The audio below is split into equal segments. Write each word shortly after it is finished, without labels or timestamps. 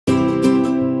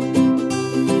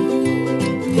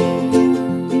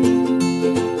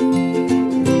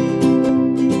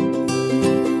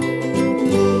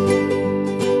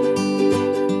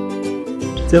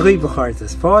De riomhachart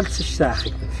is fáilte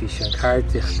ag na físe an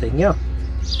ghairdíocht inniu.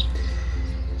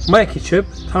 Maiceann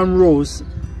tan rós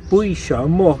buí seo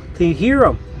mo tí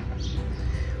hiram.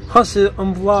 Thosa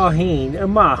an bhláthín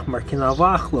amach mar cinál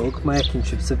bhachlóg maiceann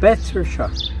sa betir seo.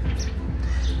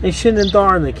 É sin an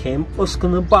darna céim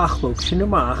oscail na bachlóg sin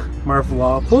amach mar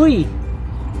bhlá buí.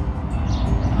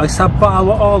 Agus tá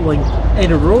balla álainn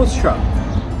ar a rós seo.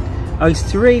 Agus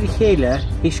tí réad chéile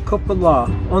is cúpla lá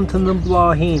antan an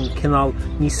bláthín cinál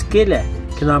ní sciile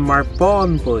cinál mar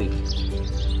bán buí.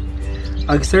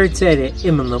 Agus deire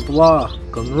iman na blá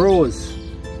gon rós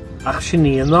ach sin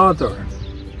ní an nádor.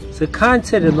 Sa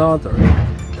cáint ar an nádor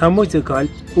tá muid a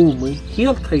gáil Buamaí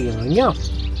Síolta inniu.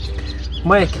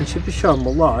 Maiceann be seo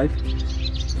mo láimh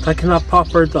tá cinál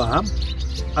popper dám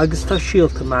agus tá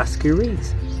síolta measca riad.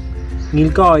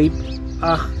 Níl gaib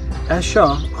ach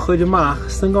seo chuid amach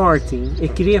san ghairdín i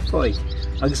gréamhfeid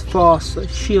agus fása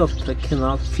síolta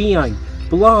cinál fiáin,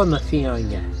 blána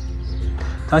fiáine.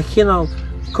 Tá cinál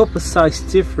cúpla sais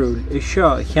difriúil is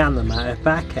seo a cheanama a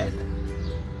backhead.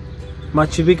 Má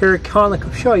te bhí gur cánach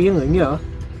seo inniu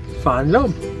fan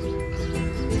lom.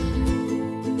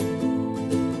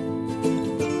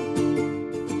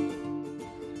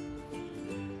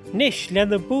 Nis le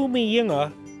na Buamaí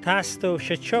inga tastó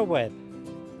se teohhaid.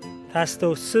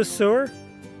 Tastó susúr,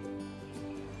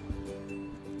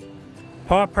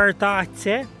 pápar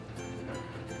dáte,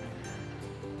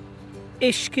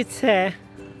 iscite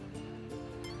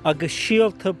agus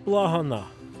síolta bláhanna.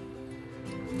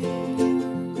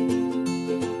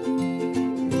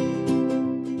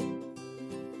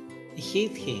 I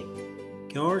chéad chéim,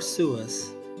 gearr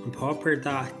suas an pápar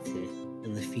dáte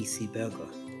in na físaí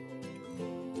beaga.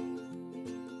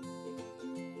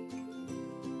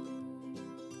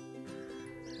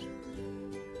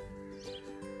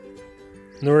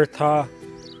 Nuair atá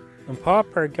an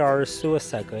pápar gearr suas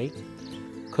agaibh,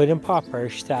 chuid an pápar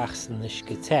isteach san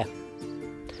iscite.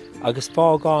 Agus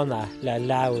fágána le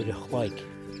leabhar a chloig.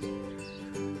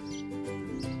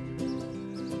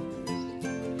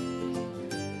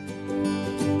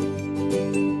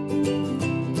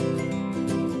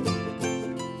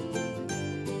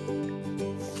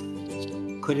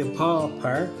 Chuid an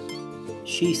pápar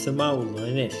síos a mála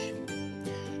inis,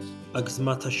 agus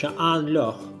má tá se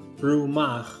anloch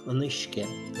brúmach an isce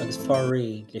agus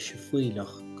fáraí leis a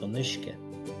fuileach gan isce.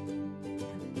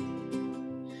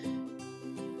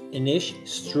 Inis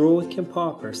stróic an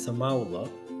pápar sa mála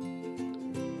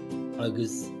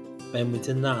agus be mu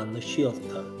an ná na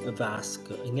síolta a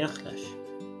bheasca a ngeach leis.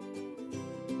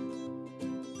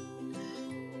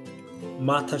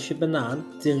 Má tá si banán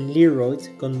den líróid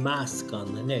gon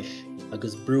meascán inis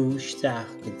agus brú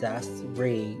isteach go deas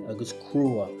ré agus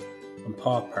crua an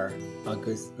pápar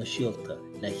agus na síolta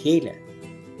le chéile.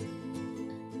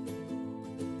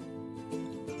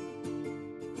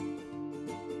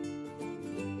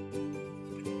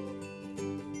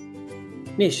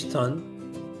 Nis tá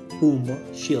Buamaí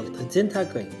Síolta dinta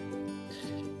againn.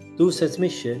 Dúsait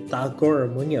mise dá gcóir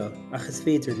muinneamh achas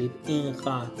féidir líb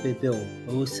aonchá be beo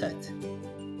a úsait.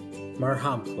 Mar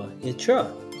hampla i treo.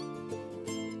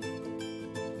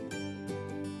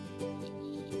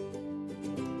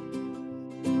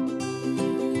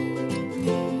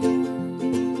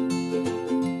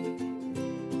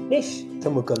 Nis tá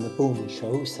mo gan na Buamaí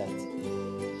seo úsait.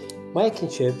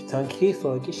 Maiceann tá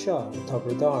críomhfág i seo an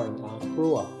tabardáin an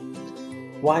chrua.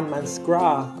 Bhain man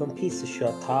scrá gon písa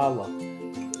seo tála,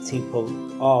 timpeall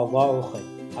á láchain,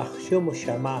 ach siúma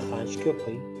se amach an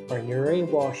sciupaí ar ní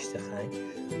raon bháistechain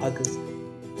agus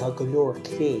tá go leor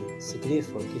clé sa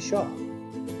gríomhfág i seo.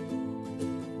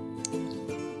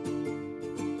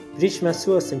 Bhris me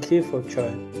suas an críomhfág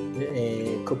seo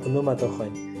cúpla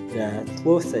nóiméadachain le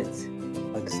tlósait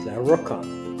agus le rucán.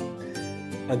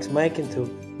 Agus maiceann tú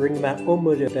ring me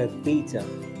umar a bheith bíteach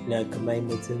le go mbeidh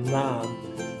muid an nám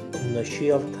na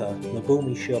síolta, na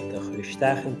Buamaí Síolta chuir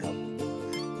isteach tam.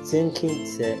 Din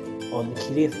cinnte an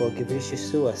críomhfág go bhris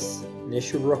suas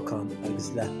leis a rucán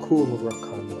agus le cúla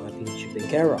rucán a bhíonn si be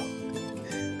gearra.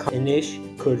 Inis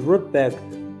chud rudbeag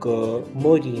go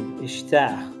módaíonn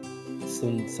isteach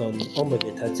san umar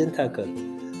tá dinta againn,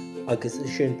 agus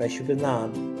sin be si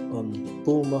banán an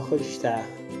Buama chuir isteach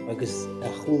agus a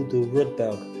chlúdú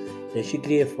rudbeag leis i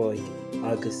gréamhfáig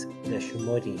agus leis an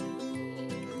módaí.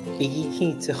 I gí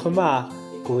cinnte chumá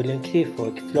go bhfuil an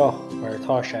críomhfáig floch mar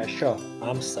atá sé seo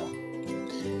amsa.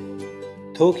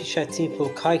 Tógadh sé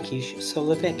timpeall caiiciis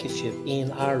sula bheiceadh sibh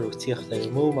aon áú tíocht le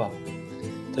móma.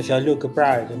 Tá sé lu go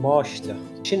breir le máiste.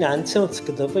 Sin an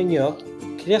Tionscadal bhainneoh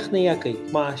críochna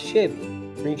agaibh má sibh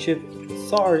ring sibh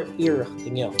sár iireacht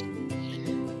inniu.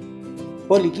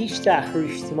 Bol i gíisteach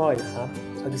ríiste máidecha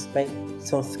agus beidh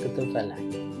Tionscadal le.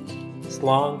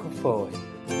 Slán go fóill.